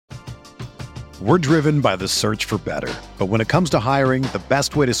We're driven by the search for better. But when it comes to hiring, the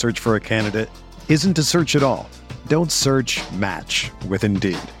best way to search for a candidate isn't to search at all. Don't search, match with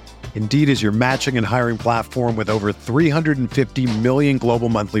Indeed. Indeed is your matching and hiring platform with over 350 million global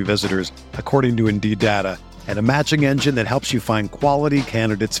monthly visitors, according to Indeed data, and a matching engine that helps you find quality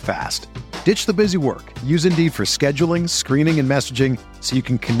candidates fast. Ditch the busy work. Use Indeed for scheduling, screening, and messaging so you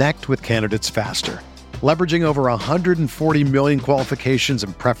can connect with candidates faster. Leveraging over 140 million qualifications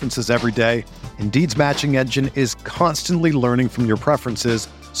and preferences every day, Indeed's matching engine is constantly learning from your preferences,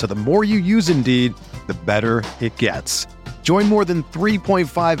 so the more you use Indeed, the better it gets. Join more than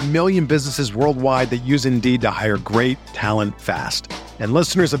 3.5 million businesses worldwide that use Indeed to hire great talent fast. And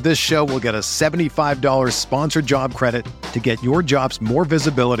listeners of this show will get a $75 sponsored job credit to get your jobs more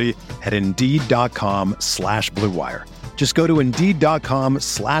visibility at Indeed.com/Blue Wire. Just go to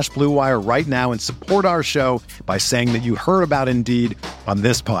Indeed.com/Blue Wire right now and support our show by saying that you heard about Indeed on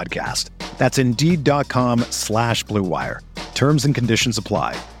this podcast. That's Indeed.com/Blue Wire. Terms and conditions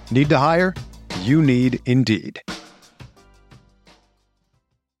apply. Need to hire? You need Indeed.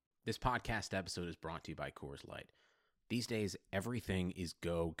 This podcast episode is brought to you by Coors Light. These days, everything is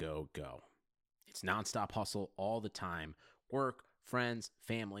go, go, go. It's nonstop hustle all the time. Work, friends,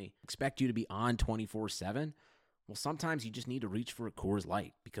 family, expect you to be on 24/7. Well, sometimes you just need to reach for a Coors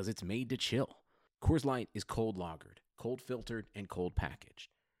Light because it's made to chill. Coors Light is cold lagered, cold filtered, and cold packaged.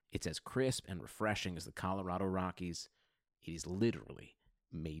 It's as crisp and refreshing as the Colorado Rockies. It is literally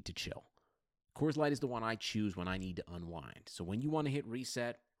made to chill. Coors Light is the one I choose when I need to unwind. So when you want to hit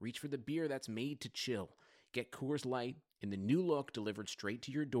reset, reach for the beer that's made to chill. Get Coors Light in the new look delivered straight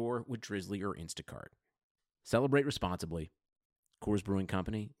to your door with Drizzly or Instacart. Celebrate responsibly. Coors Brewing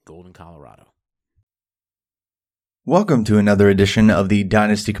Company, Golden, Colorado. Welcome to another edition of the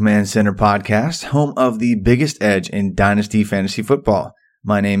Dynasty Command Center podcast, home of the biggest edge in Dynasty Fantasy Football.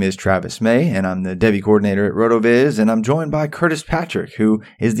 My name is Travis May, and I'm the Devy coordinator at RotoViz, and I'm joined by Curtis Patrick, who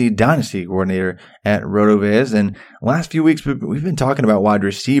is the Dynasty coordinator at RotoViz. And last few weeks, we've been talking about wide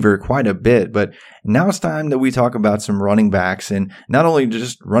receiver quite a bit, but now it's time that we talk about some running backs, and not only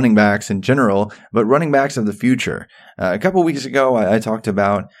just running backs in general, but running backs of the future. A couple weeks ago, I talked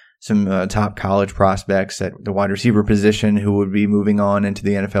about some top college prospects at the wide receiver position who would be moving on into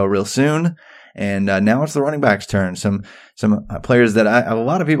the NFL real soon. And now it's the running backs' turn. Some players that a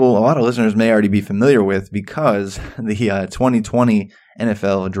lot of listeners may already be familiar with because the 2020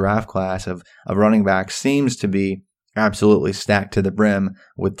 NFL draft class of running backs seems to be absolutely stacked to the brim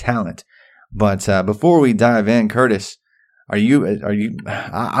with talent. But before we dive in, Curtis, are you?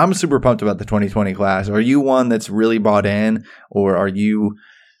 I'm super pumped about the 2020 class. Are you one that's really bought in, or are you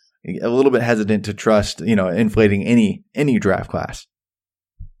a little bit hesitant to trust, inflating any draft class?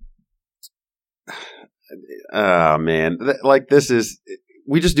 Oh, man.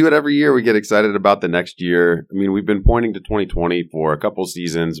 We just do it every year. We get excited about the next year. I mean, we've been pointing to 2020 for a couple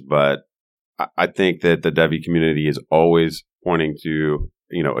seasons, but I think that the Devy community is always pointing to,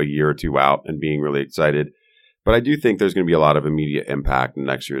 a year or two out and being really excited. But I do think there's going to be a lot of immediate impact in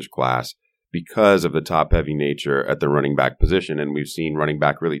next year's class because of the top-heavy nature at the running back position. And we've seen running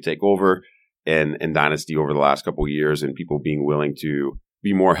back really take over in Dynasty over the last couple of years, and people being willing to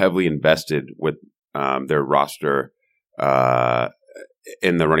be more heavily invested with their roster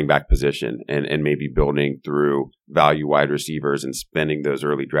in the running back position and maybe building through value wide receivers and spending those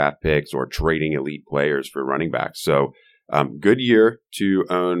early draft picks or trading elite players for running backs. So good year to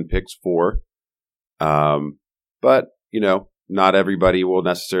own picks for. But, not everybody will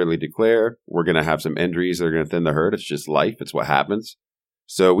necessarily declare. We're going to have some injuries that are going to thin the herd. It's just life. It's what happens.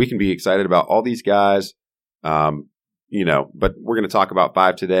 So we can be excited about all these guys, but we're going to talk about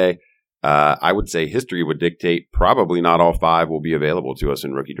 5 today. I would say history would dictate probably not all 5 will be available to us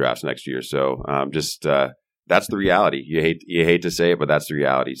in rookie drafts next year. So that's the reality. You hate to say it, but that's the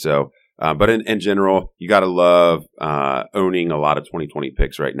reality. So, but in general, you got to love owning a lot of 2020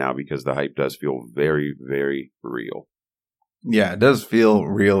 picks right now because the hype does feel very, very real. Yeah, it does feel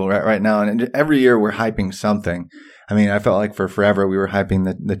real right now. And every year we're hyping something. I mean, I felt like for forever we were hyping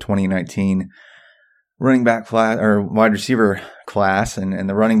the 2019 running back class or wide receiver class, and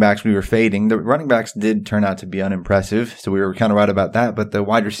the running backs we were fading. The running backs did turn out to be unimpressive, so we were kind of right about that. But the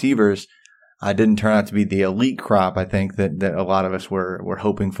wide receivers didn't turn out to be the elite crop, I think, that a lot of us were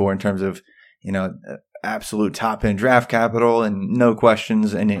hoping for in terms of, absolute top-end draft capital and no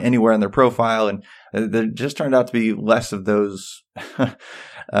questions anywhere in their profile. And there just turned out to be less of those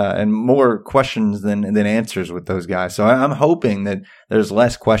and more questions than answers with those guys. So I'm hoping that there's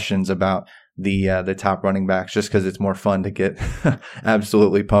less questions about the top running backs just because it's more fun to get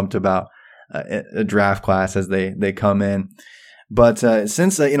absolutely pumped about a draft class as they come in. But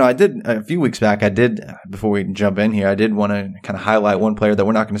since, I did a few weeks back, before we jump in here, I did want to kind of highlight one player that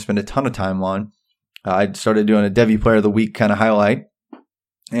we're not going to spend a ton of time on. I started doing a Devy Player of the Week kind of highlight.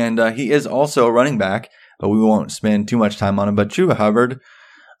 And he is also a running back, but we won't spend too much time on him. But Chuba Hubbard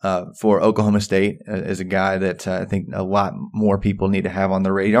for Oklahoma State is a guy that I think a lot more people need to have on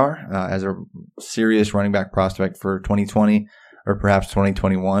the radar as a serious running back prospect for 2020 or perhaps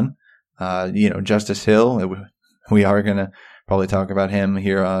 2021. Justice Hill, we are going to probably talk about him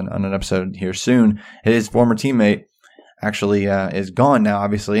here on an episode here soon. His former teammate actually is gone now,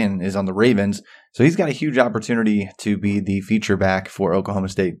 obviously, and is on the Ravens. So he's got a huge opportunity to be the feature back for Oklahoma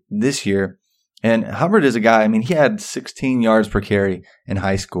State this year. And Hubbard is a guy, he had 16 yards per carry in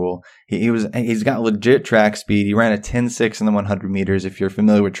high school. He's got legit track speed. He ran a 10.6 in the 100 meters. If you're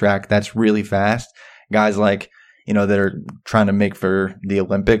familiar with track, that's really fast. Guys like, that are trying to make for the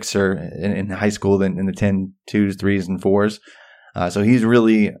Olympics or in high school in the 10, 2s, 3s, and 4s. So he's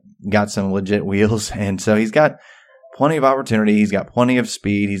really got some legit wheels. And so he's got plenty of opportunity. He's got plenty of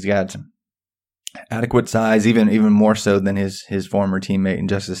speed. He's got adequate size, even more so than his former teammate in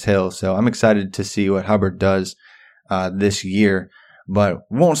Justice Hill. So I'm excited to see what Hubbard does this year. But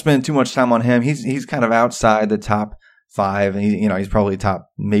won't spend too much time on him. He's kind of outside the top 5. He's probably top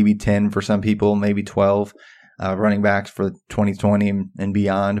maybe 10 for some people, maybe 12 running backs for 2020 and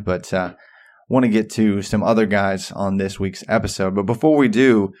beyond. But want to get to some other guys on this week's episode. But before we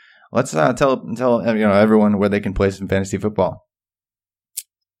do, let's tell everyone where they can play some fantasy football.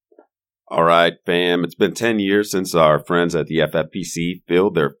 All right, fam. It's been 10 years since our friends at the FFPC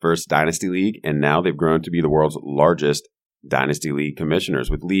filled their first Dynasty League, and now they've grown to be the world's largest Dynasty League commissioners,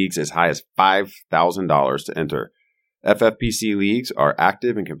 with leagues as high as $5,000 to enter. FFPC leagues are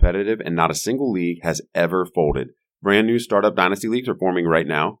active and competitive, and not a single league has ever folded. Brand new startup Dynasty Leagues are forming right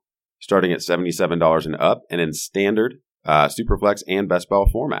now, starting at $77 and up, and in standard, Superflex, and Best Ball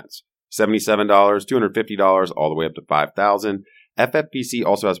formats. $77, $250, all the way up to $5,000. FFPC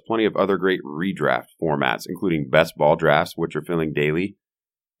also has plenty of other great redraft formats, including Best Ball drafts, which are filling daily.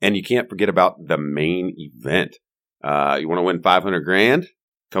 And you can't forget about the main event. You want to win $500,000?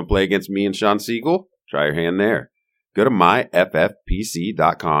 Come play against me and Sean Siegel? Try your hand there. Go to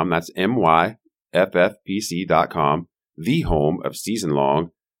myffpc.com. That's myffpc.com, the home of season-long,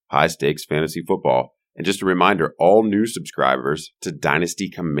 high-stakes fantasy football. And just a reminder, all new subscribers to Dynasty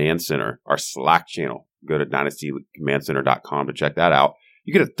Command Center, our Slack channel, go to dynastycommandcenter.com to check that out.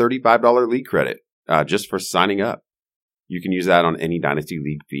 You get a $35 league credit just for signing up. You can use that on any Dynasty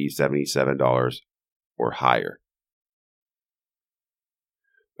League fee, $77 or higher.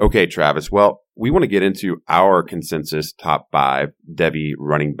 Okay, Travis. Well, we want to get into our consensus top 5 Devy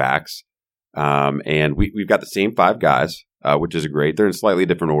running backs. And we've got the same 5 guys, which is great. They're in slightly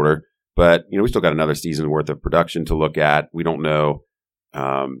different order. But, we still got another season worth of production to look at. We don't know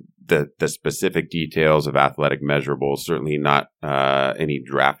the specific details of athletic measurables, certainly not any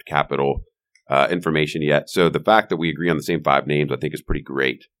draft capital information yet. So the fact that we agree on the same 5 names, I think, is pretty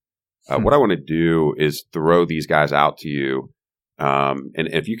great. What I want to do is throw these guys out to you. And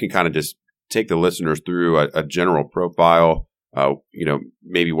if you can kind of just take the listeners through a general profile,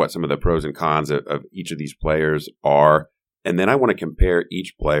 maybe what some of the pros and cons of each of these players are. And then I want to compare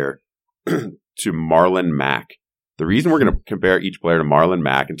each player to Marlon Mack. The reason we're going to compare each player to Marlon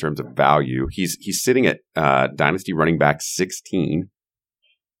Mack in terms of value, he's sitting at Dynasty running back 16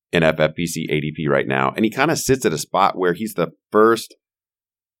 in FFPC ADP right now. And he kind of sits at a spot where he's the first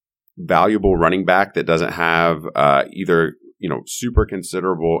valuable running back that doesn't have either, super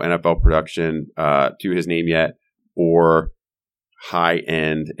considerable NFL production to his name yet, or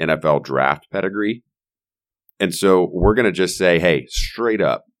high-end NFL draft pedigree. And so we're going to just say, hey, straight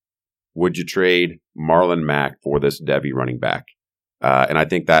up, would you trade Marlon Mack for this Devy running back? And I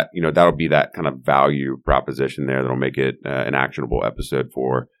think that, that'll be that kind of value proposition there that'll make it an actionable episode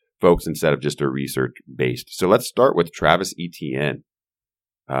for folks instead of just a research based. So let's start with Travis Etienne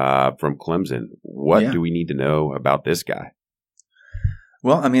from Clemson. What do we need to know about this guy?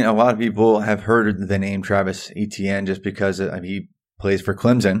 Well, a lot of people have heard the name Travis Etienne just because he plays for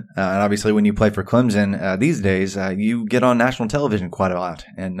Clemson. And obviously when you play for Clemson these days, you get on national television quite a lot,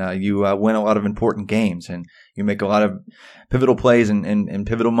 and you win a lot of important games, and you make a lot of pivotal plays and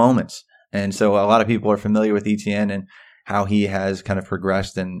pivotal moments. And so a lot of people are familiar with Etienne and how he has kind of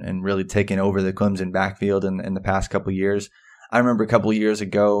progressed and really taken over the Clemson backfield in the past couple of years. I remember a couple of years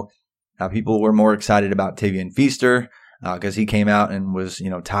ago, people were more excited about Tavian Feaster because he came out and was,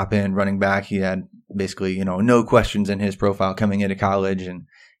 top end running back. He had basically, no questions in his profile coming into college, and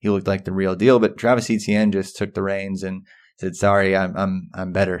he looked like the real deal. But Travis Etienne just took the reins and said, "Sorry, I'm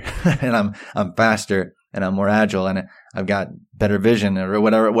better, and I'm faster, and I'm more agile." And I've got better vision or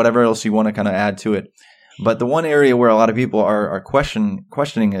whatever else you want to kind of add to it. But the one area where a lot of people are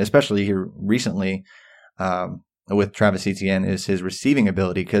questioning, especially here recently with Travis Etienne, is his receiving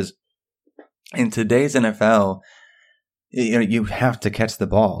ability. Because in today's NFL, you have to catch the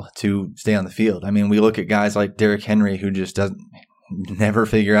ball to stay on the field. I mean, we look at guys like Derrick Henry, who just never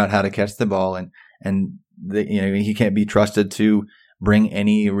figure out how to catch the ball, and he can't be trusted to bring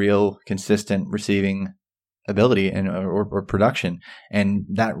any real consistent receiving ability or production. And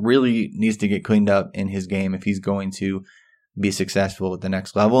that really needs to get cleaned up in his game if he's going to be successful at the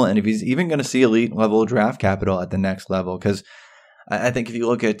next level, and if he's even going to see elite level draft capital at the next level. Because I think if you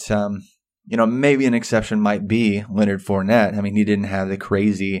look at maybe an exception might be Leonard Fournette. I mean, he didn't have the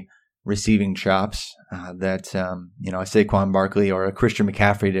crazy receiving chops that Saquon Barkley or a Christian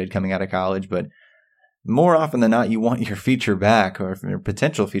McCaffrey did coming out of college. But more often than not, you want your feature back or your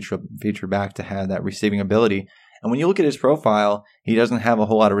potential feature back to have that receiving ability. And when you look at his profile, he doesn't have a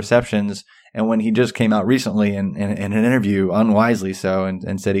whole lot of receptions. And when he just came out recently in an interview, unwisely so,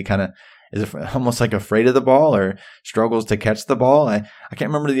 and said he kind of is almost like afraid of the ball or struggles to catch the ball. I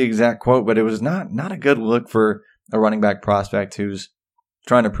can't remember the exact quote, but it was not a good look for a running back prospect who's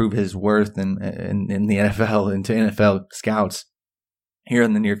trying to prove his worth in the NFL and to NFL scouts here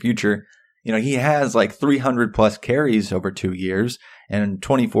in the near future. He has like 300 plus carries over 2 years and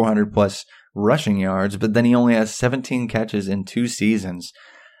 2,400 plus rushing yards, but then he only has 17 catches in 2 seasons.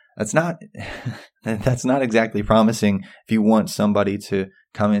 That's not exactly promising if you want somebody to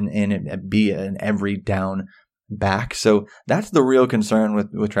come in and be an every down back. So that's the real concern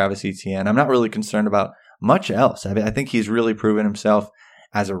with Travis Etienne. I'm not really concerned about much else. I think he's really proven himself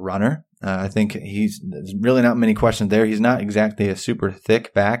as a runner. I think there's really not many questions there. He's not exactly a super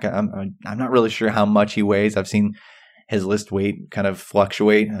thick back. I'm not really sure how much he weighs. I've seen his list weight kind of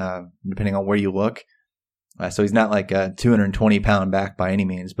fluctuate depending on where you look. So he's not like a 220-pound back by any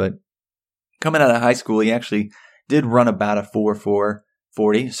means. But coming out of high school, he actually did run about a 4.4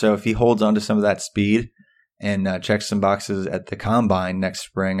 40. So if he holds on to some of that speed and checks some boxes at the combine next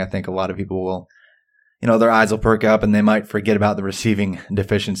spring, I think a lot of people will, their eyes will perk up and they might forget about the receiving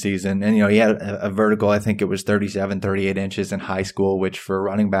deficiencies. And he had a vertical, I think it was 37, 38 inches in high school, which for a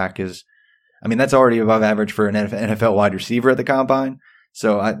running back that's already above average for an NFL wide receiver at the combine.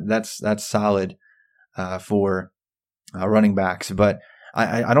 So that's solid for running backs. But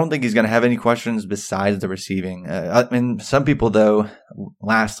I don't think he's going to have any questions besides the receiving. Some people, though,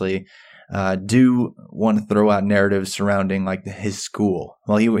 lastly, do want to throw out narratives surrounding like his school.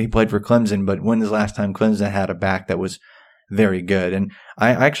 Well, he played for Clemson, but when was the last time Clemson had a back that was very good? And I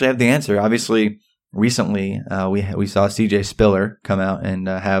actually have the answer. Obviously, recently we saw C.J. Spiller come out and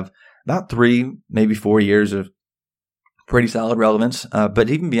have about 3, maybe 4 years of pretty solid relevance. But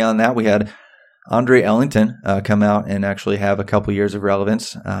even beyond that, we had Andre Ellington come out and actually have a couple years of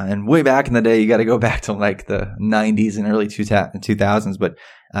relevance. And way back in the day, you got to go back to like the 90s and early 2000s. But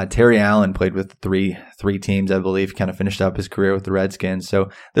Terry Allen played with three teams, I believe, kind of finished up his career with the Redskins. So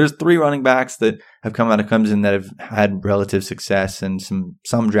there's 3 running backs that have come out of Clemson that have had relative success and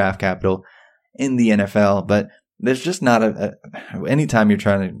some draft capital in the NFL. But there's just not anytime you're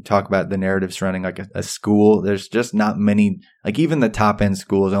trying to talk about the narrative surrounding like a school, there's just not many, like even the top end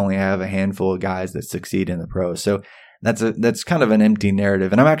schools only have a handful of guys that succeed in the pros. So that's kind of an empty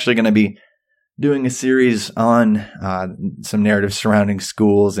narrative. And I'm actually going to be doing a series on some narratives surrounding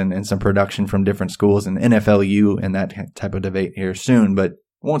schools and some production from different schools and NFLU and that type of debate here soon, but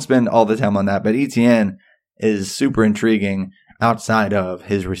won't spend all the time on that. But Etienne is super intriguing outside of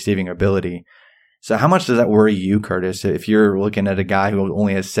his receiving ability. So how much does that worry you, Curtis, if you're looking at a guy who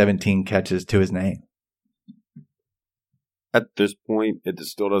only has 17 catches to his name? At this point, it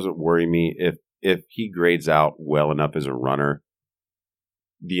still doesn't worry me. If he grades out well enough as a runner,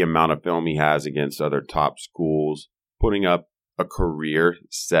 the amount of film he has against other top schools, putting up a career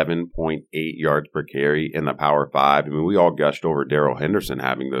 7.8 yards per carry in the Power 5. I mean, we all gushed over Darrell Henderson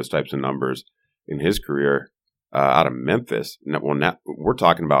having those types of numbers in his career out of Memphis. Well, now we're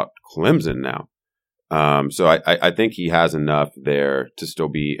talking about Clemson now. So I think he has enough there to still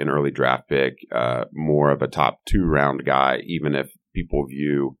be an early draft pick, more of a top 2 round guy, even if people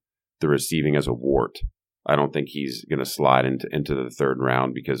view the receiving as a wart. I don't think he's going to slide into the 3rd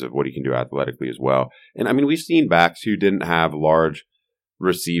round because of what he can do athletically as well. And I mean, we've seen backs who didn't have large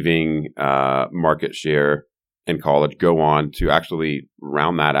receiving market share in college go on to actually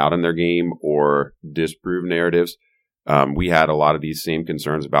round that out in their game or disprove narratives. We had a lot of these same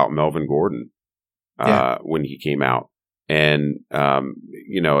concerns about Melvin Gordon. When he came out. And,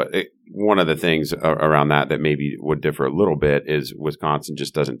 one of the things around that maybe would differ a little bit is Wisconsin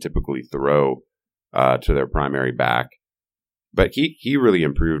just doesn't typically throw to their primary back. But he really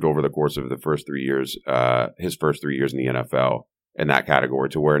improved over the course of the first 3 years, his first 3 years in the NFL in that category,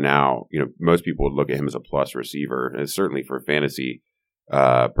 to where now, most people would look at him as a plus receiver, and certainly for fantasy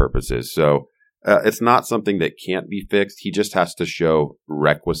purposes. So it's not something that can't be fixed. He just has to show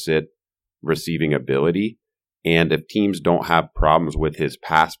requisite receiving ability. And if teams don't have problems with his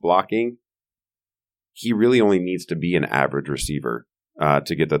pass blocking, he really only needs to be an average receiver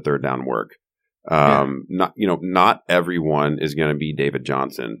to get the third down work. Not everyone is going to be David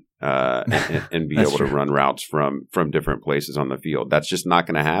Johnson and be able to run routes from different places on the field. That's just not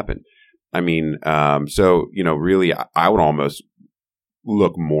going to happen. I mean, really, I would almost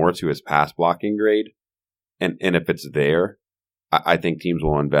look more to his pass blocking grade, and if it's there, I think teams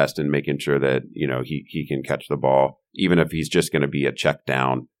will invest in making sure that he can catch the ball, even if he's just going to be a check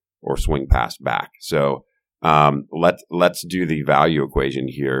down or swing pass back. So let's do the value equation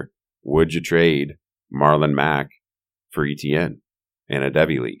here. Would you trade Marlon Mack for ETN in a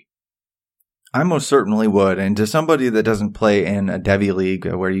Devy league? I most certainly would. And to somebody that doesn't play in a Devy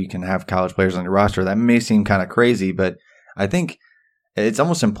league where you can have college players on your roster, that may seem kind of crazy, but I think it's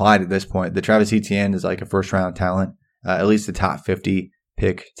almost implied at this point that Travis Etienne is like a first round talent, at least a top 50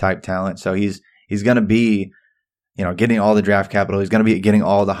 pick type talent. So he's going to be, getting all the draft capital. He's going to be getting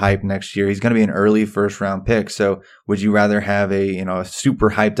all the hype next year. He's going to be an early first round pick. So would you rather have a super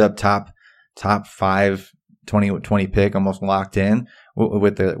hyped up top 5 20 pick almost locked in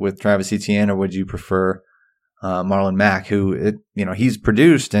with Travis Etienne, or would you prefer Marlon Mack, who he's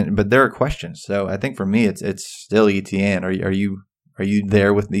produced, but there are questions. So I think for me it's still Etienne. Are you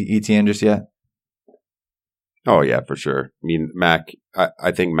there with the Etienne just yet? Oh, yeah, for sure. I mean, Mack,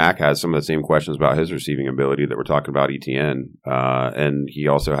 I think Mack has some of the same questions about his receiving ability that we're talking about Etienne. And he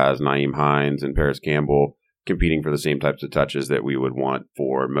also has Nyheim Hines and Paris Campbell competing for the same types of touches that we would want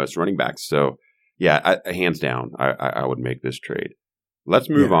for most running backs. So, yeah, hands down, I would make this trade. Let's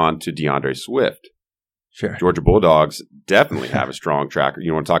move on to DeAndre Swift. Sure. Georgia Bulldogs definitely have a strong track.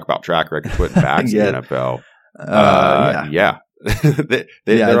 You want to talk about track record putting backs in the NFL? Yeah.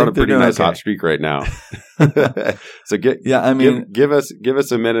 They're on a pretty nice hot streak right now. So give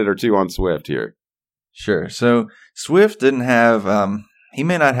us a minute or two on Swift here. Sure. So Swift didn't have he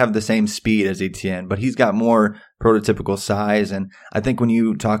may not have the same speed as Etienne, but he's got more prototypical size. And I think when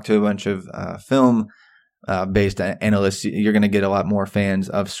you talk to a bunch of film based analysts, you're going to get a lot more fans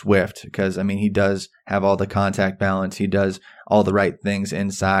of Swift because he does have all the contact balance. He does all the right things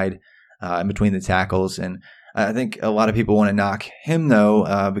inside in between the tackles. And I think a lot of people want to knock him,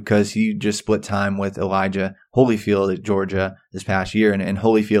 though, because he just split time with Elijah Holyfield at Georgia this past year, and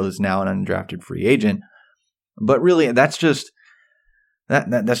Holyfield is now an undrafted free agent. But really, that's just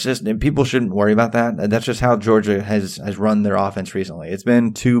people shouldn't worry about that. That's just how Georgia has run their offense recently. It's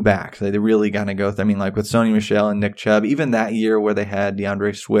been two backs. They really got to go. Like with Sony Michel and Nick Chubb, even that year where they had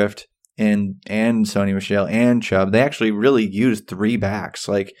DeAndre Swift and Sony Michel and Chubb, they actually really used three backs.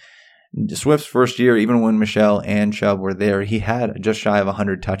 Like Swift's first year, even when Michel and Chubb were there, he had just shy of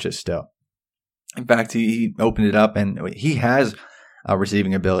 100 touches still. In fact, he opened it up, and he has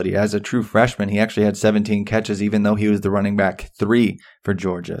receiving ability. As a true freshman, he actually had 17 catches, even though he was the running back 3 for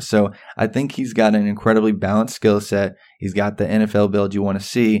Georgia. So I think he's got an incredibly balanced skill set. He's got the NFL build you want to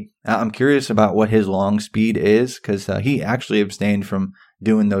see. I'm curious about what his long speed is, because he actually abstained from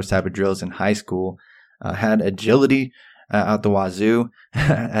doing those type of drills in high school. Had agility out the wazoo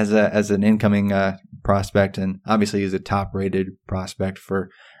as an incoming prospect, and obviously he's a top-rated prospect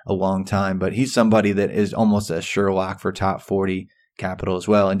for a long time. But he's somebody that is almost a sure lock for top 40 capital as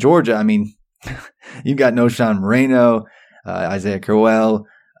well. In Georgia, you've got Noshawn Moreno, Isaiah Crowell,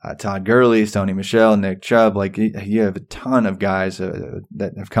 Todd Gurley, Sony Michel, Nick Chubb. Like, you have a ton of guys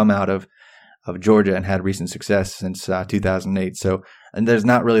that have come out of Georgia and had recent success since 2008. So, and there's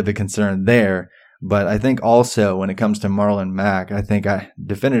not really the concern there. But I think also when it comes to Marlon Mack, I think I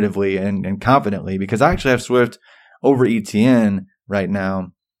definitively and confidently, because I actually have Swift over Etienne right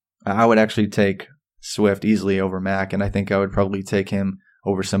now, I would actually take Swift easily over Mack, and I think I would probably take him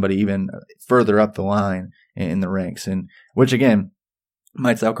over somebody even further up the line in the ranks. And which again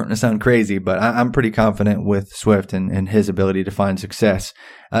might sound crazy, but I'm pretty confident with Swift and his ability to find success.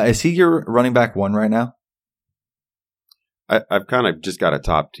 Is he your running back 1 right now? I've kind of just got a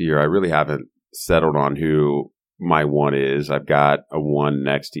top tier. I really haven't settled on who my 1 is. I've got a 1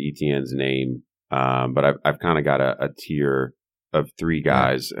 next to Etienne's name, but I've kind of got a tier of 3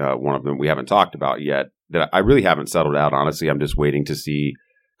 guys. One of them we haven't talked about yet that I really haven't settled out. Honestly, I'm just waiting to see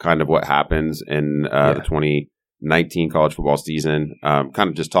kind of what happens in the 2019 college football season. Kind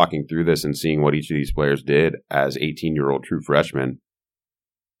of just talking through this and seeing what each of these players did as 18-year-old true freshmen.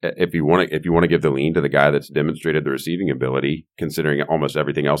 if you want to give the lean to the guy that's demonstrated the receiving ability, considering almost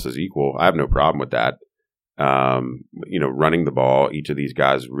everything else is equal, I have no problem with that. Running the ball, each of these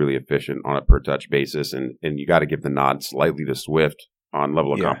guys is really efficient on a per touch basis, and you got to give the nod slightly to Swift on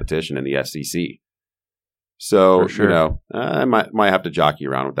level of competition in the SEC. So, sure. I might have to jockey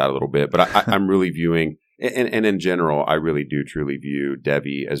around with that a little bit, but I'm really viewing, and in general, I really do truly view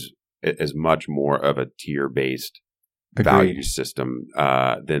Devy as much more of a tier-based value system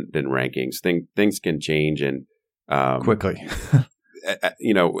than rankings. Things can change and quickly.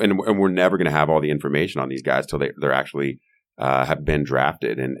 And we're never going to have all the information on these guys till they're actually have been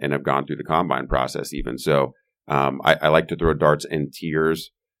drafted and have gone through the combine process even. So I like to throw darts in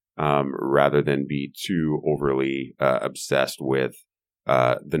tiers rather than be too overly obsessed with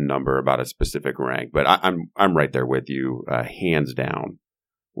the number about a specific rank. But I'm right there with you, hands down.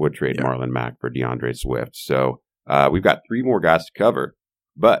 Would trade Marlon Mack for DeAndre Swift. So we've got 3 more guys to cover.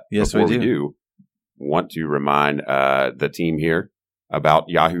 But before we do, want to remind the team here about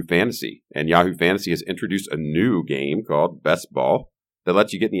Yahoo Fantasy. And Yahoo Fantasy has introduced a new game called Best Ball that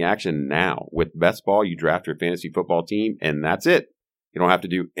lets you get in the action now. With Best Ball, you draft your fantasy football team, and that's it. You don't have to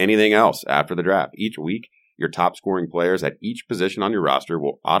do anything else after the draft. Each week, your top scoring players at each position on your roster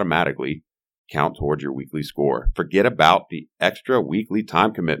will automatically count towards your weekly score. Forget about the extra weekly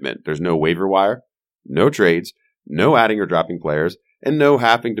time commitment. There's no waiver wire, no trades, no adding or dropping players, and no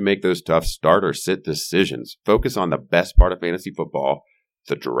having to make those tough start or sit decisions. Focus on the best part of fantasy football,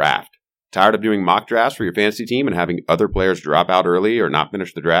 the draft. Tired of doing mock drafts for your fantasy team and having other players drop out early or not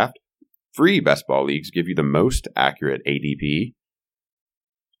finish the draft? Free Best Ball leagues give you the most accurate ADP.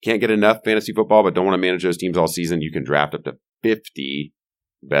 Can't get enough fantasy football but don't want to manage those teams all season? You can draft up to 50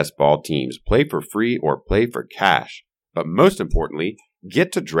 Best Ball teams. Play for free or play for cash. But most importantly,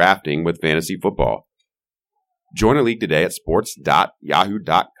 get to drafting with fantasy football. Join a league today at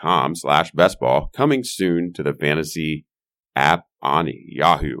sports.yahoo.com/bestball. Coming soon to the fantasy app on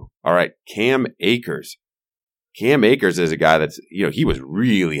Yahoo. All right, Cam Akers. Cam Akers is a guy that's, he was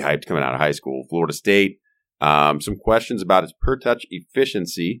really hyped coming out of high school, Florida State. Some questions about his per touch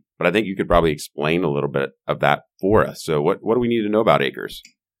efficiency, but I think you could probably explain a little bit of that for us. So what do we need to know about Akers?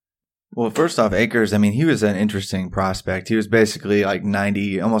 Well, first off, Akers, he was an interesting prospect. He was basically like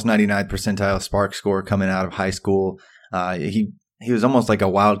 90, almost 99th percentile SPARQ score coming out of high school. He was almost like a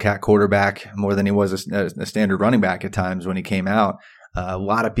wildcat quarterback more than he was a standard running back at times when he came out. A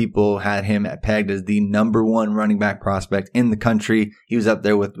lot of people had him pegged as the number 1 running back prospect in the country. He was up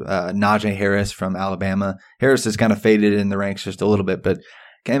there with Najee Harris from Alabama. Harris has kind of faded in the ranks just a little bit, but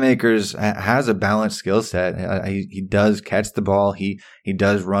Cam Akers has a balanced skill set. He does catch the ball. He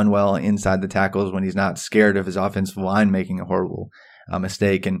does run well inside the tackles when he's not scared of his offensive line making a horrible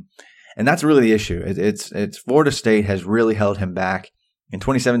mistake. And that's really the issue. It's Florida State has really held him back. In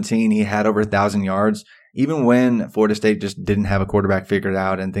 2017, he had over 1,000 yards, even when Florida State just didn't have a quarterback figured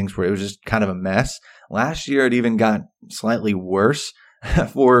out and it was just kind of a mess. Last year, it even got slightly worse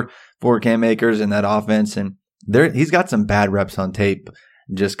for Cam Akers in that offense. And he's got some bad reps on tape.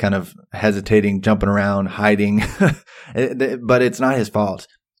 Just kind of hesitating, jumping around, hiding. But it's not his fault.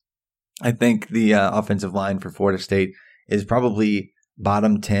 I think the offensive line for Florida State is probably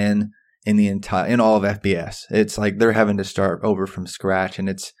bottom 10 in all of FBS. It's like they're having to start over from scratch, and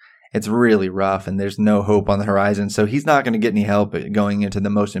it's really rough, and there's no hope on the horizon. So he's not going to get any help going into the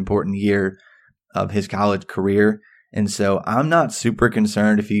most important year of his college career. And so I'm not super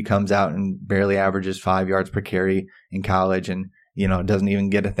concerned if he comes out and barely averages 5 yards per carry in college and doesn't even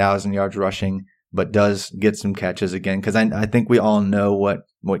get 1,000 yards rushing, but does get some catches again. Because I think we all know what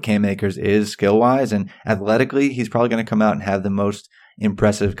Cam Akers is skill-wise, and athletically, he's probably going to come out and have the most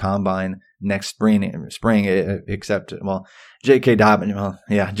impressive combine next spring, except, J.K. Dobbins.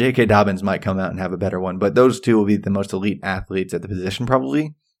 J.K. Dobbins might come out and have a better one, but those two will be the most elite athletes at the position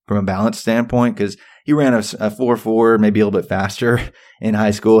probably from a balance standpoint, because he ran a 4.4, maybe a little bit faster in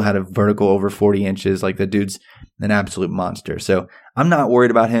high school, had a vertical over 40 inches. Like, the dude's an absolute monster. So I'm not worried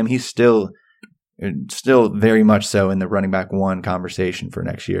about him. He's still very much so in the running back 1 conversation for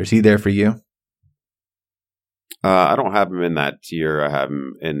next year. Is he there for you? I don't have him in that tier. I have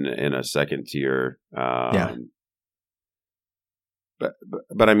him in a second tier. But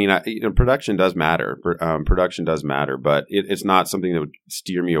production does matter. Production does matter, but it's not something that would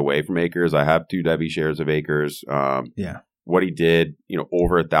steer me away from Akers. I have 2 Devy shares of Akers. What he did,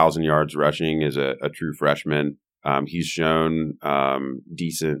 over 1,000 yards rushing is a true freshman. He's shown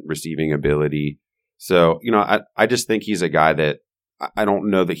decent receiving ability. So, I just think he's a guy that I don't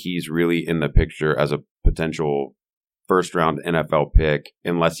know that he's really in the picture as a potential first-round NFL pick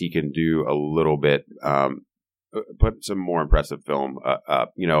unless he can do a little bit put some more impressive film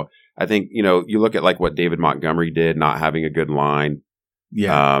up. I think, you look at like what David Montgomery did, not having a good line.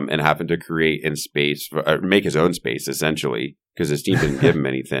 Yeah. And having to create in space, make his own space essentially, because his team didn't give him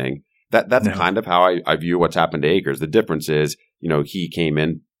anything. That's kind of how I view what's happened to Akers. The difference is, he came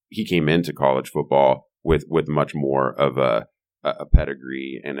into college football with much more of a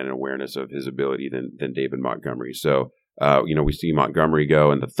pedigree and an awareness of his ability than David Montgomery. So, we see Montgomery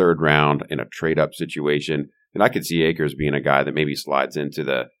go in the third round in a trade up situation, and I could see Akers being a guy that maybe slides into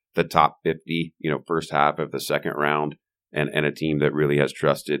the top 50, first half of the second round. And a team that really has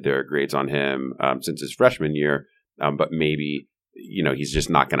trusted their grades on him since his freshman year. But maybe, he's just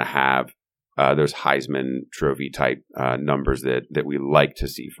not going to have those Heisman Trophy type numbers that we like to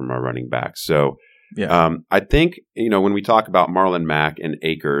see from our running backs. So I think, when we talk about Marlon Mack and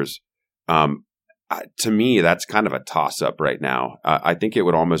Akers, to me, that's kind of a toss up right now. I think it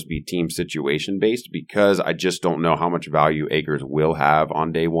would almost be team situation based because I just don't know how much value Akers will have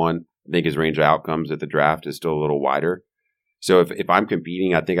on day one. I think his range of outcomes at the draft is still a little wider. So if I'm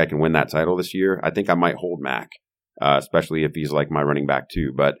competing, I think I can win that title this year. I think I might hold Mack, especially if he's like my running back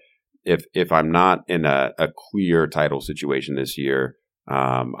too. But if I'm not in a clear title situation this year,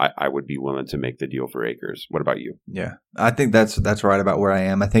 I would be willing to make the deal for Akers. What about you? Yeah, I think that's right about where I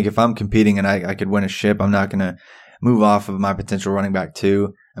am. I think if I'm competing and I could win a ship, I'm not going to move off of my potential running back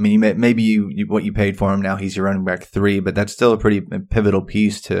 2. I mean, maybe what you paid for him now, he's your running back 3, but that's still a pretty pivotal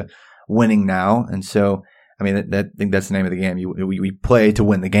piece to winning now. And so, I mean, I think that's the name of the game. We play to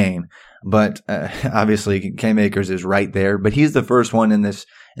win the game, but obviously Cam Akers is right there. But he's the first one in this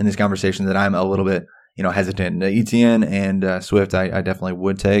conversation that I'm a little bit hesitant. Etienne and Swift, I definitely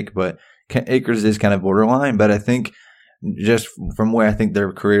would take, but Akers is kind of borderline. But I think just from where I think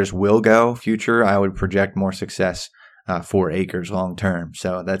their careers will go, future, I would project more success for Akers long term.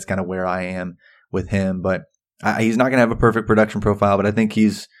 So that's kind of where I am with him. But he's not going to have a perfect production profile, but I think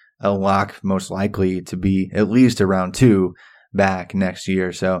he's a lock most likely to be at least around 2 back next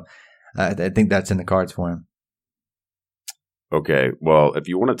year. So I think that's in the cards for him. Okay, well, if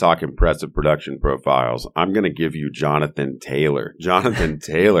you want to talk impressive production profiles, I'm going to give you Jonathan Taylor. Jonathan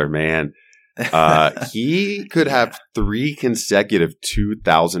Taylor, man. He could have 3 consecutive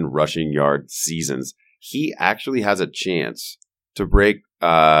 2,000 rushing yard seasons. He actually has a chance to break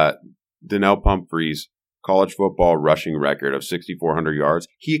Donnell Pumphrey's college football rushing record of 6,400 yards.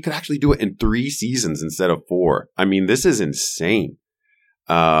 He could actually do it in 3 seasons instead of 4. I mean, this is insane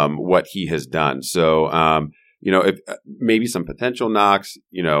what he has done. So, if maybe some potential knocks,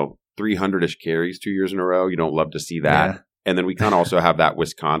 300-ish carries 2 years in a row. You don't love to see that. Yeah. And then we kind of also have that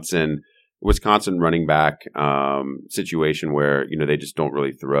Wisconsin running back situation where, they just don't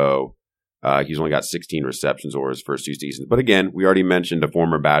really throw. He's only got 16 receptions over his first 2 seasons. But again, we already mentioned a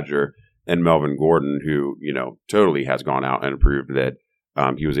former Badger and Melvin Gordon, who, totally has gone out and proved that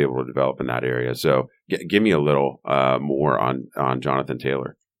he was able to develop in that area. So give me a little more on Jonathan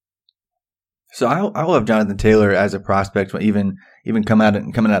Taylor. So I love Jonathan Taylor as a prospect, even coming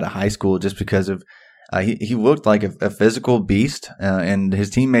out of high school, just because of he looked like a physical beast, and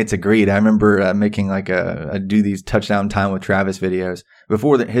his teammates agreed. I remember making do these touchdown time with Travis videos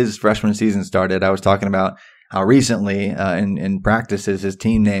before his freshman season started. I was talking about how recently in practices his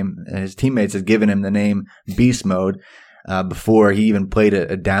teammates had given him the name Beast Mode before he even played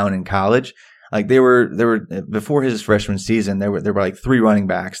a down in college. Like they were before his freshman season, there were like 3 running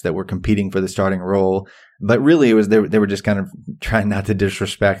backs that were competing for the starting role, but really it was they were just kind of trying not to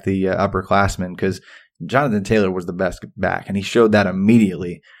disrespect the upperclassmen, because Jonathan Taylor was the best back, and he showed that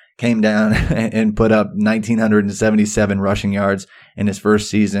immediately. Came down and put up 1,977 rushing yards in his first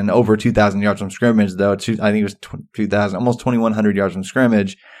season, over 2,000 yards from scrimmage, though. I think it was 2,000, almost 2,100 yards from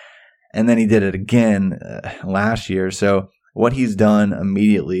scrimmage. And then he did it again last year. So what he's done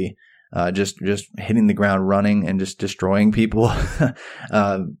immediately, just hitting the ground running and just destroying people.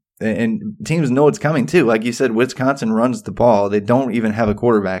 And teams know it's coming too. Like you said, Wisconsin runs the ball. They don't even have a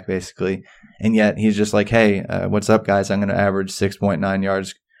quarterback basically. And yet he's just like, hey, what's up, guys? I'm going to average 6.9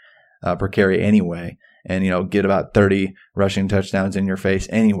 yards per carry anyway, and get about 30 rushing touchdowns in your face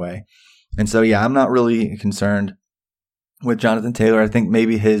anyway. And so I'm not really concerned with Jonathan Taylor. I think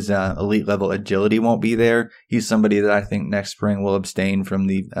maybe his elite level agility won't be there. He's somebody that I think next spring will abstain from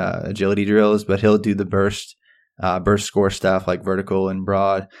the agility drills, but he'll do the burst score stuff like vertical and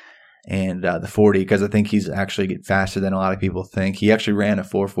broad and the 40, because I think he's actually faster than a lot of people think. He actually ran a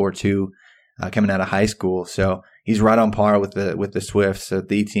 4.42 coming out of high school, so he's right on par with the Swifts, the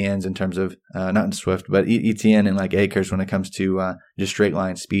Etiennes in terms of not Swift, but Etienne and like Akers when it comes to just straight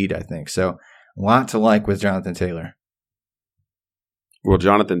line speed, I think. So a lot to like with Jonathan Taylor. Well,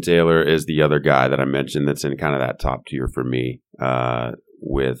 Jonathan Taylor is the other guy that I mentioned that's in kind of that top tier for me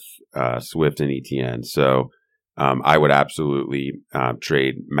with Swift and ETN. So I would absolutely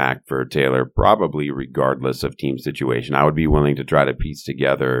trade Mack for Taylor, probably regardless of team situation. I would be willing to try to piece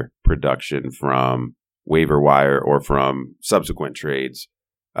together production from waiver wire or from subsequent trades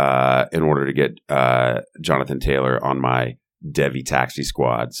in order to get Jonathan Taylor on my Devy taxi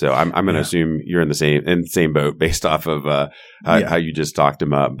squad. So I'm going to assume you're in the same boat based off of how you just talked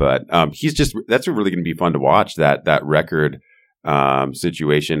him up. But that's really going to be fun to watch that record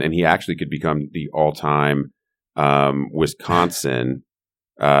situation, and he actually could become the all-time Wisconsin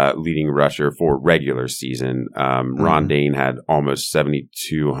leading rusher for regular season. Ron Dane had almost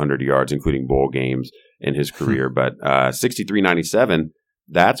 7,200 yards, including bowl games, in his career, but 63.97.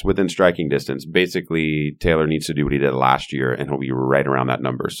 That's within striking distance. Basically, Taylor needs to do what he did last year, and he'll be right around that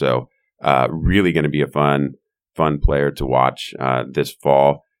number. So, really going to be a fun player to watch this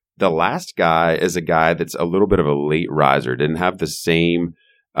fall. The last guy is a guy that's a little bit of a late riser. Didn't have the same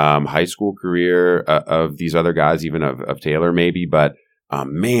high school career of these other guys, even of Taylor maybe. But,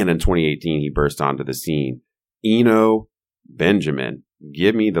 man, in 2018, he burst onto the scene. Eno Benjamin.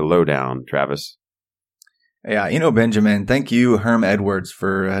 Give me the lowdown, Travis. Yeah, Benjamin, thank you, Herm Edwards,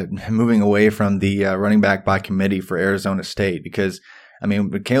 for moving away from the running back by committee for Arizona State, because,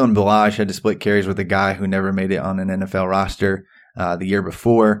 Kalen Ballage had to split carries with a guy who never made it on an NFL roster the year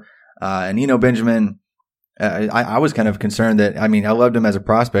before. And Benjamin, I was kind of concerned that, I loved him as a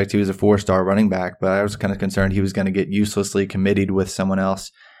prospect. He was a 4-star running back, but I was kind of concerned he was going to get uselessly committed with someone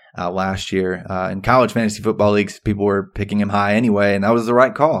else last year. In college fantasy football leagues, people were picking him high anyway, and that was the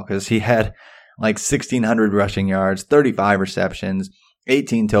right call because he had like 1,600 rushing yards, 35 receptions,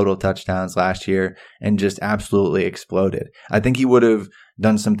 18 total touchdowns last year, and just absolutely exploded. I think he would have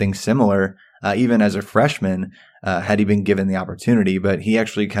done something similar even as a freshman had he been given the opportunity, but he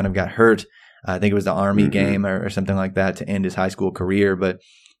actually kind of got hurt. I think it was the Army game or something like that to end his high school career. But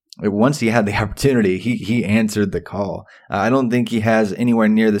once he had the opportunity, he answered the call. I don't think he has anywhere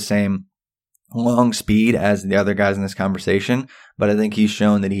near the same long speed as the other guys in this conversation, but I think he's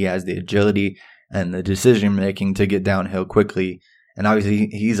shown that he has the agility and the decision making to get downhill quickly. And obviously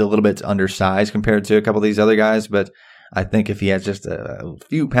he's a little bit undersized compared to a couple of these other guys, but I think if he has just a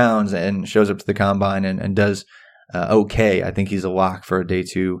few pounds and shows up to the combine and does okay, I think he's a lock for a day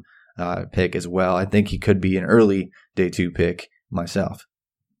 2 pick as well. I think he could be an early day 2 pick myself.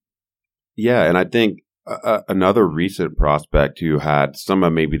 Yeah, and I think another recent prospect who had some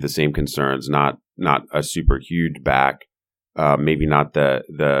of maybe the same concerns, not a super huge back, maybe not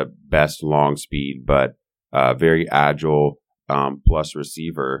the best long speed, but very agile plus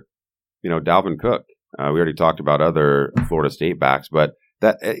receiver. Dalvin Cook. We already talked about other Florida State backs, but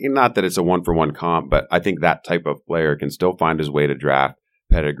that not that it's a 1-for-1 comp, but I think that type of player can still find his way to draft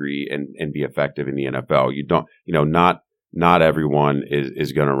pedigree and be effective in the NFL. You don't, not everyone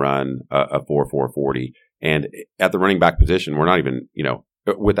is going to run a 4.40, and at the running back position, we're not even,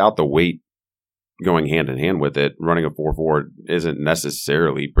 without the weight going hand in hand with it, running a 4.4 isn't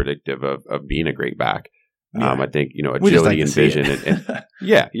necessarily predictive of being a great back. Yeah. I think, agility and vision. And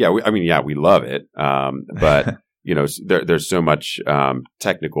we love it. But, there's so much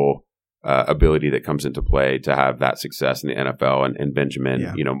technical ability that comes into play to have that success in the NFL. And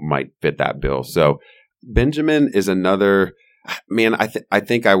Benjamin, might fit that bill. So Benjamin is another, man, I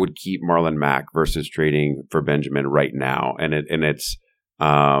think I would keep Marlon Mack versus trading for Benjamin right now. And it's,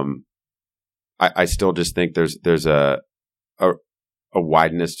 I still just think there's a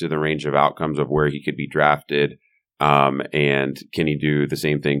wideness to the range of outcomes of where he could be drafted. And can he do the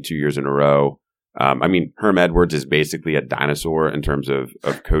same thing 2 years in a row? Herm Edwards is basically a dinosaur in terms of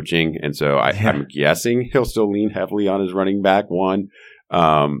coaching. And so I'm guessing he'll still lean heavily on his running back one.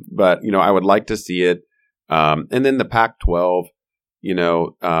 But, I would like to see it. And then the Pac-12,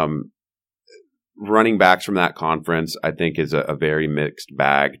 running backs from that conference, I think is a very mixed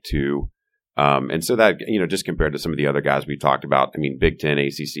bag too. And so that, just compared to some of the other guys we talked about, Big Ten,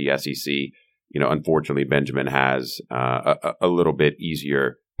 ACC, SEC, unfortunately Benjamin has a little bit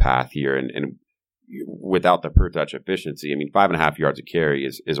easier path here. And without the per touch efficiency, 5.5 yards a carry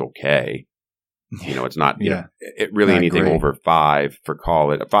is okay. It's not, it really not anything great. Over 5 for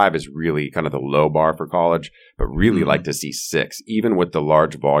college. 5 is really kind of the low bar for college, but really like to see 6, even with the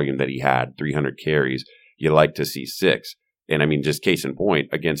large volume that he had, 300 carries, you like to see 6. And just case in point,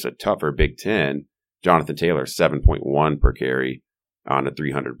 against a tougher Big Ten, Jonathan Taylor, 7.1 per carry on a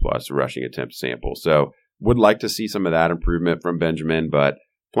 300 plus rushing attempt sample. So would like to see some of that improvement from Benjamin, but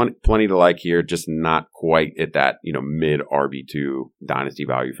plenty to like here, just not quite at that, mid RB2 dynasty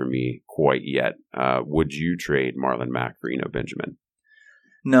value for me quite yet. Would you trade Marlon Mack for Eno Benjamin?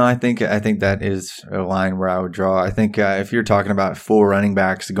 No, I think that is a line where I would draw. I think if you're talking about 4 running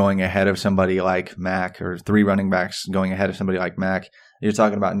backs going ahead of somebody like Mac, or 3 running backs going ahead of somebody like Mac, you're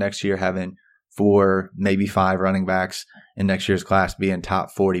talking about next year having 4, maybe 5 running backs in next year's class being top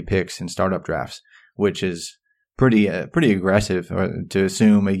 40 picks in startup drafts, which is pretty aggressive to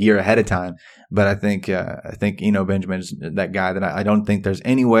assume a year ahead of time. But I think Eno Benjamin is that guy that I don't think there's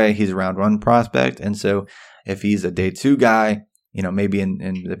any way he's a round 1 prospect. And so if he's a day 2 guy, maybe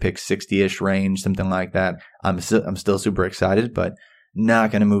in the pick 60-ish range, something like that, I'm still super excited, but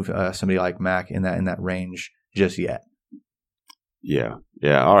not going to move somebody like Mac in that range just yet. Yeah.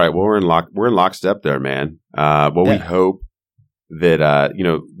 All right. Well, we're in lockstep there, man. We hope that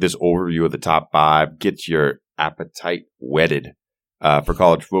this overview of the top 5 gets your appetite whetted for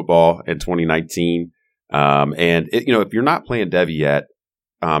college football in 2019. If you're not playing Devy yet,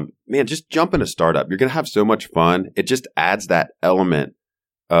 man, just jump in a startup. You're going to have so much fun. It just adds that element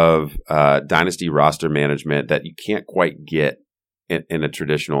of dynasty roster management that you can't quite get in a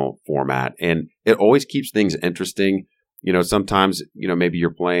traditional format. And it always keeps things interesting. Sometimes, maybe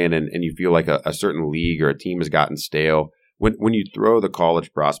you're playing and you feel like a certain league or a team has gotten stale. When you throw the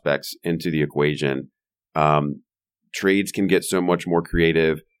college prospects into the equation, trades can get so much more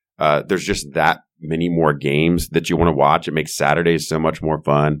creative. There's just that many more games that you want to watch. It makes Saturdays so much more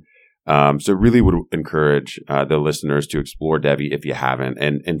fun. So really would encourage the listeners to explore Devy if you haven't.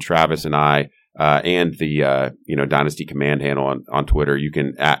 And Travis and I and the Dynasty Command handle on Twitter, you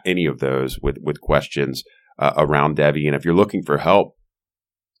can at any of those with questions around Devy. And if you're looking for help,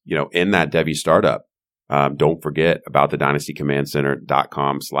 in that Devy startup, don't forget about the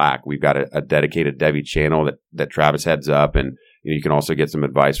dynastycommandcenter.com Slack. We've got a dedicated Devy channel that Travis heads up, and you can also get some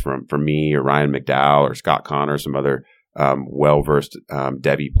advice from me or Ryan McDowell or Scott Connor, some other well-versed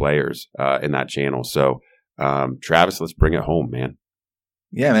Devy players in that channel. So, Travis, let's bring it home, man.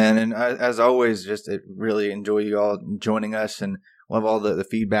 Yeah, man. And as always, just really enjoy you all joining us, and love all the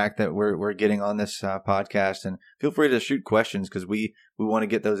feedback that we're getting on this podcast. And feel free to shoot questions, because we want to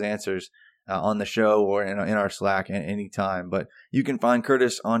get those answers on the show or in our Slack at any time. But you can find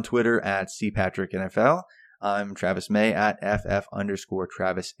Curtis on Twitter at CPatrickNFL. I'm Travis May at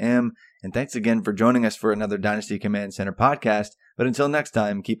FF_TravisM. And thanks again for joining us for another Dynasty Command Center podcast. But until next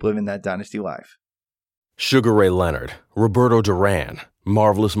time, keep living that Dynasty life. Sugar Ray Leonard, Roberto Duran,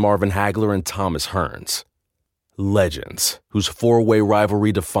 Marvelous Marvin Hagler, and Thomas Hearns. Legends, whose 4-way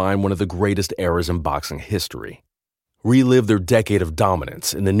rivalry defined one of the greatest eras in boxing history. Relive their decade of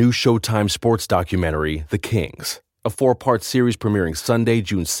dominance in the new Showtime sports documentary, The Kings, a 4-part series premiering Sunday,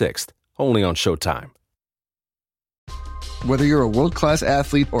 June 6th, only on Showtime. Whether you're a world-class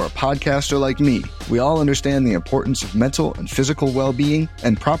athlete or a podcaster like me, we all understand the importance of mental and physical well-being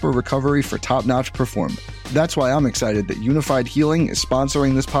and proper recovery for top-notch performance. That's why I'm excited that Unified Healing is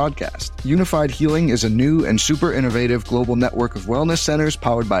sponsoring this podcast. Unified Healing is a new and super innovative global network of wellness centers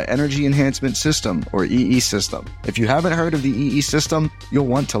powered by Energy Enhancement System, or EE System. If you haven't heard of the EE System, you'll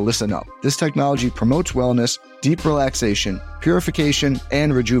want to listen up. This technology promotes wellness, deep relaxation, purification,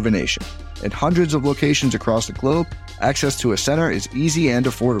 and rejuvenation. At hundreds of locations across the globe, access to a center is easy and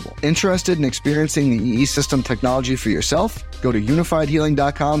affordable. Interested in experiencing the EE System technology for yourself? Go to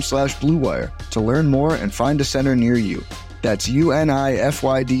unifiedhealing.com/bluewire to learn more and find a center near you. That's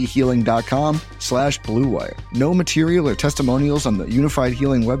unifydhealing.com/bluewire. No material or testimonials on the Unified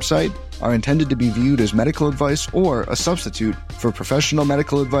Healing website are intended to be viewed as medical advice or a substitute for professional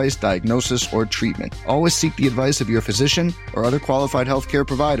medical advice, diagnosis, or treatment. Always seek the advice of your physician or other qualified healthcare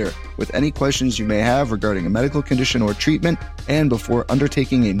provider with any questions you may have regarding a medical condition or treatment, and before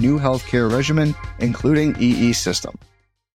undertaking a new healthcare regimen, including EE System.